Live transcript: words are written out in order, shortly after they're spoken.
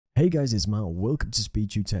Hey guys, it's Matt, welcome to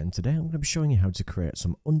SpeedTutor, and today I'm going to be showing you how to create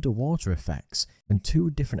some underwater effects and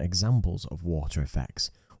two different examples of water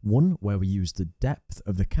effects. One where we use the depth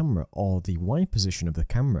of the camera or the Y position of the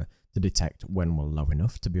camera to detect when we're low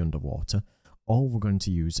enough to be underwater, or we're going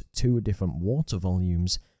to use two different water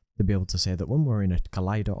volumes to be able to say that when we're in a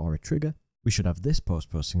collider or a trigger, we should have this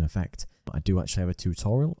post-processing effect. I do actually have a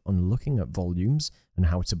tutorial on looking at volumes and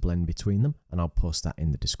how to blend between them, and I'll post that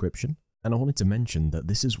in the description. And I wanted to mention that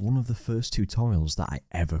this is one of the first tutorials that I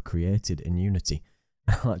ever created in Unity.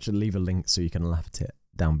 I'll actually leave a link so you can laugh at it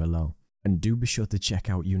down below. And do be sure to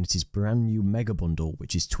check out Unity's brand new Mega Bundle,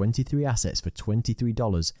 which is 23 assets for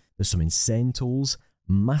 $23. There's some insane tools,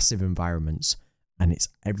 massive environments, and it's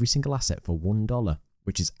every single asset for $1,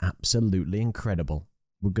 which is absolutely incredible.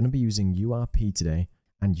 We're going to be using URP today,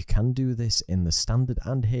 and you can do this in the standard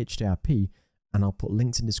and HDRP, and I'll put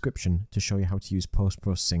links in the description to show you how to use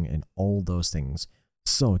post-processing in all those things.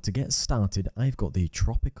 So to get started, I've got the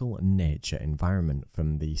tropical nature environment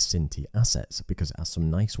from the Cinti assets because it has some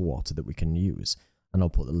nice water that we can use, and I'll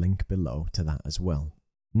put the link below to that as well.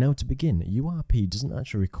 Now to begin, URP doesn't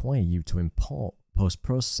actually require you to import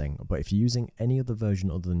post-processing, but if you're using any other version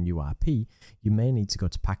other than URP, you may need to go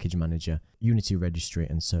to Package Manager, Unity Registry,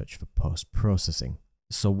 and search for post-processing.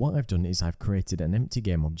 So what I've done is I've created an empty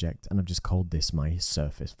game object and I've just called this my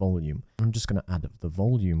surface volume. I'm just going to add the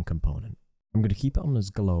volume component. I'm going to keep it on as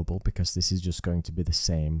global because this is just going to be the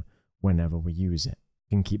same whenever we use it.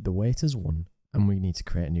 You can keep the weight as 1, and we need to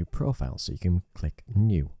create a new profile, so you can click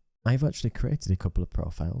new. I've actually created a couple of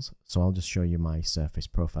profiles, so I'll just show you my surface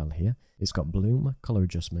profile here. It's got bloom, color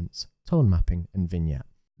adjustments, tone mapping, and vignette.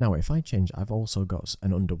 Now if I change, I've also got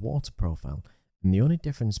an underwater profile. And the only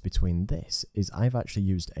difference between this is I've actually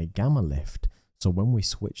used a gamma lift, so when we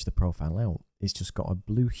switch the profile out, it's just got a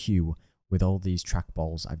blue hue with all these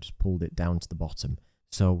trackballs. I've just pulled it down to the bottom,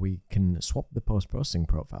 so we can swap the post-processing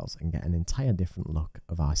profiles and get an entire different look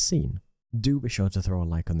of our scene. Do be sure to throw a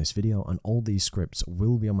like on this video, and all these scripts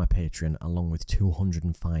will be on my Patreon along with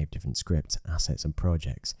 205 different scripts, assets and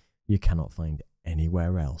projects you cannot find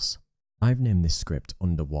anywhere else. I've named this script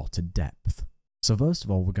Underwater Depth. So first of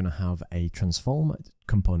all, we're going to have a transform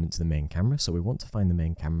component to the main camera. So we want to find the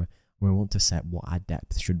main camera, and we want to set what our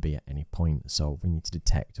depth should be at any point. So we need to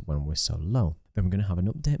detect when we're so low. Then we're going to have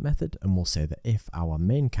an update method, and we'll say that if our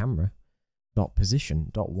main camera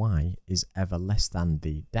 .position.y is ever less than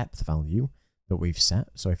the depth value that we've set,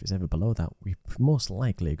 so if it's ever below that, we most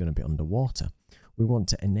likely are going to be underwater. We want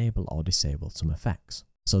to enable or disable some effects.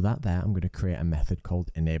 So that there, I'm going to create a method called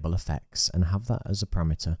enable effects and have that as a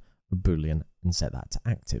parameter of boolean and set that to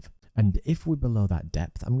active. And if we're below that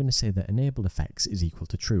depth, I'm going to say that enable effects is equal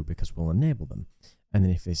to true because we'll enable them. And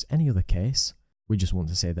then if there's any other case, we just want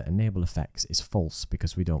to say that enable effects is false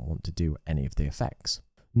because we don't want to do any of the effects.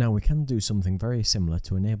 Now we can do something very similar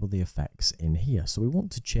to enable the effects in here. So we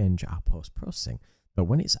want to change our post-processing, but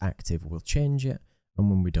when it's active, we'll change it, and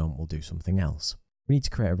when we don't, we'll do something else. We need to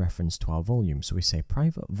create a reference to our volume. So we say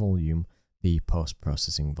private volume, the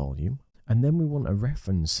post-processing volume. And then we want a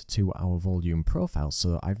reference to our volume profile.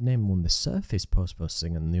 So I've named one the surface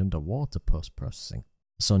post-processing and the underwater post-processing.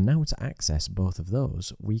 So now to access both of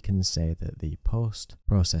those, we can say that the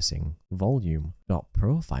post-processing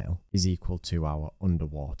volume.profile is equal to our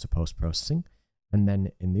underwater post-processing. And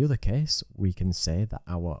then in the other case, we can say that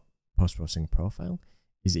our post-processing profile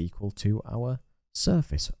is equal to our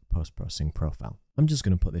surface post-processing profile. I'm just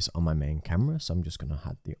going to put this on my main camera. So I'm just going to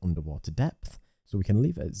add the underwater depth. So we can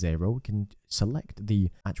leave it at 0, we can select the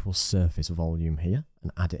actual surface volume here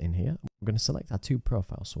and add it in here. We're going to select our two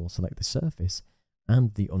profiles, so we'll select the surface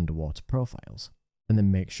and the underwater profiles. And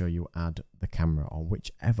then make sure you add the camera or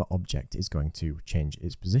whichever object is going to change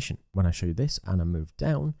its position. When I show you this and I move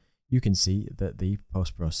down, you can see that the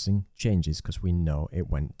post-processing changes because we know it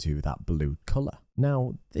went to that blue color.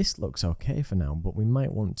 Now this looks okay for now, but we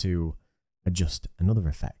might want to adjust another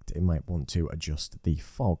effect. It might want to adjust the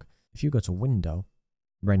fog. If you go to Window,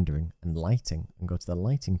 Rendering and Lighting and go to the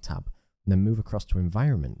Lighting tab and then move across to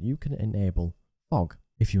Environment, you can enable Fog.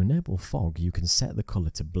 If you enable Fog, you can set the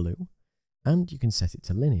color to blue and you can set it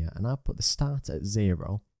to linear, and I'll put the start at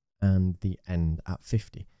 0 and the end at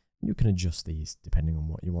 50. You can adjust these depending on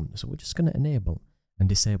what you want. So we're just going to enable and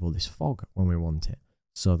disable this fog when we want it.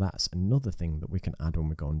 So that's another thing that we can add when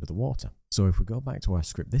we go under the water. So if we go back to our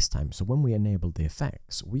script this time, so when we enable the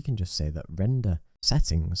effects, we can just say that render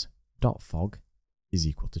settings.fog is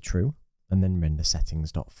equal to true, and then render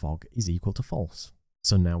settings.fog is equal to false.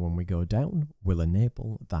 So now when we go down, we'll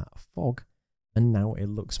enable that fog, and now it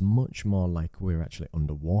looks much more like we're actually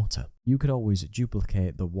underwater. You could always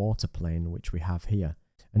duplicate the water plane which we have here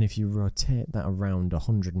And if you rotate that around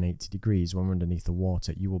 180 degrees when we're underneath the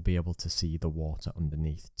water, you will be able to see the water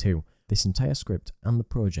underneath too. This entire script and the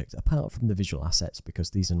project, apart from the visual assets,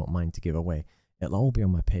 because these are not mine to give away, it'll all be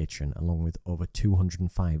on my Patreon, along with over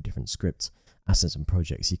 205 different scripts, assets and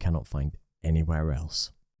projects you cannot find anywhere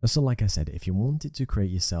else. So like I said, if you wanted to create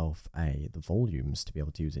yourself the volumes to be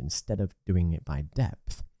able to use it instead of doing it by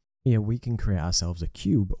depth, here we can create ourselves a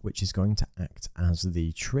cube which is going to act as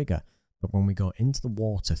the trigger. But when we go into the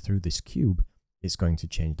water through this cube, it's going to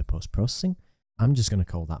change the post-processing. I'm just going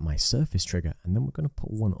to call that my surface trigger, and then we're going to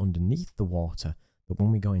put one underneath the water. But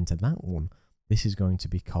when we go into that one, this is going to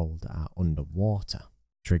be called our underwater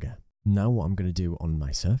trigger. Now what I'm going to do on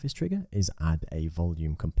my surface trigger is add a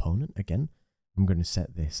volume component again. I'm going to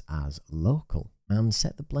set this as local and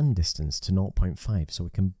set the blend distance to 0.5 so we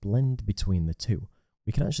can blend between the two.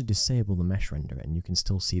 We can actually disable the mesh render and you can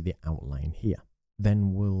still see the outline here.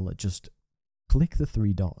 Then we'll just click the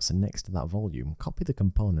three dots and next to that volume, copy the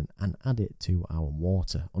component and add it to our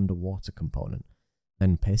underwater component.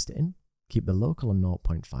 Then paste it in, keep the local on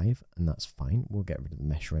 0.5 and that's fine. We'll get rid of the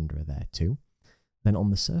mesh renderer there too. Then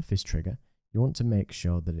on the surface trigger, you want to make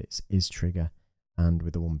sure that it's isTrigger and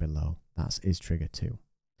with the one below, that's isTrigger too.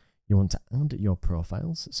 You want to add your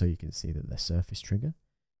profiles so you can see that they're surface trigger.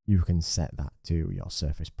 You can set that to your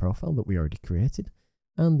surface profile that we already created,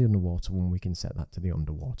 and the underwater one we can set that to the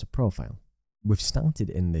underwater profile. We've started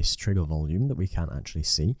in this trigger volume that we can't actually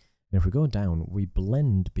see, and if we go down we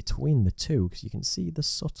blend between the two because you can see the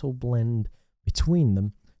subtle blend between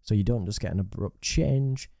them, so you don't just get an abrupt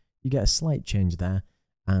change, you get a slight change there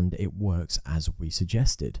and it works as we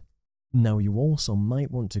suggested. Now you also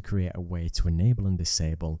might want to create a way to enable and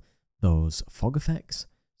disable those fog effects,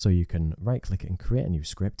 so you can right click it and create a new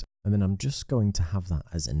script, and then I'm just going to have that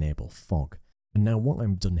as enable fog. And now what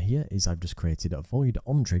I've done here is I've just created a void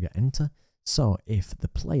on trigger enter, so if the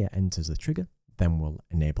player enters the trigger, then we'll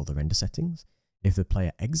enable the render settings. If the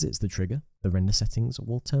player exits the trigger, the render settings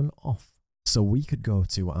will turn off. So we could go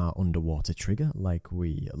to our underwater trigger like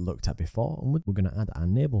we looked at before, and we're going to add our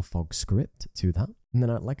enable fog script to that. And then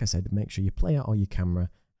like I said, make sure your player or your camera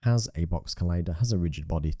has a box collider, has a rigid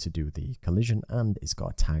body to do the collision, and it's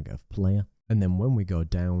got a tag of player. And then when we go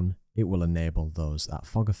down, it will enable that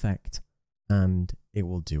fog effect, and it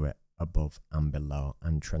will do it above and below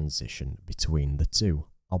and transition between the two.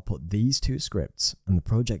 I'll put these two scripts and the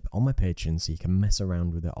project on my Patreon so you can mess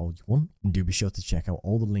around with it all you want, and do be sure to check out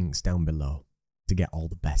all the links down below to get all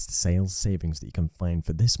the best sales savings that you can find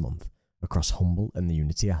for this month across Humble and the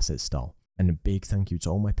Unity Asset Store. And a big thank you to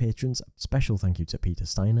all my patrons, special thank you to Peter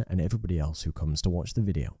Steiner and everybody else who comes to watch the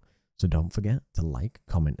video. So don't forget to like,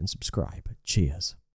 comment and subscribe. Cheers.